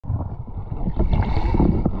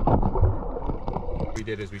we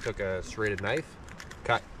did is we took a serrated knife,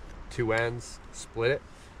 cut 2 ends, split it.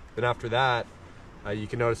 Then after that, you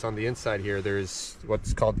can notice on the inside here, there's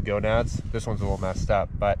what's called the gonads. This one's a little messed up,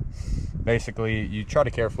 but basically you try to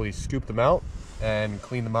carefully scoop them out and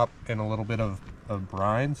clean them up in a little bit of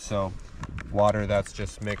brine. So water that's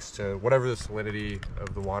just mixed to whatever the salinity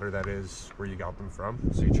of the water that is where you got them from.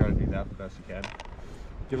 So you try to do that the best you can.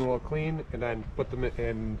 Give them a little clean, and then put them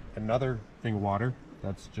in another thing of water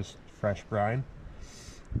that's just fresh brine,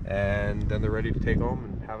 and then they're ready to take home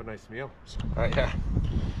and have a nice meal. So, yeah.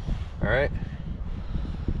 All right.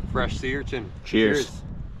 Fresh sea urchin. Cheers. Cheers.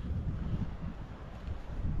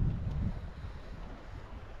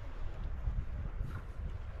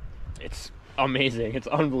 It's amazing. It's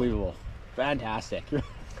unbelievable. Fantastic.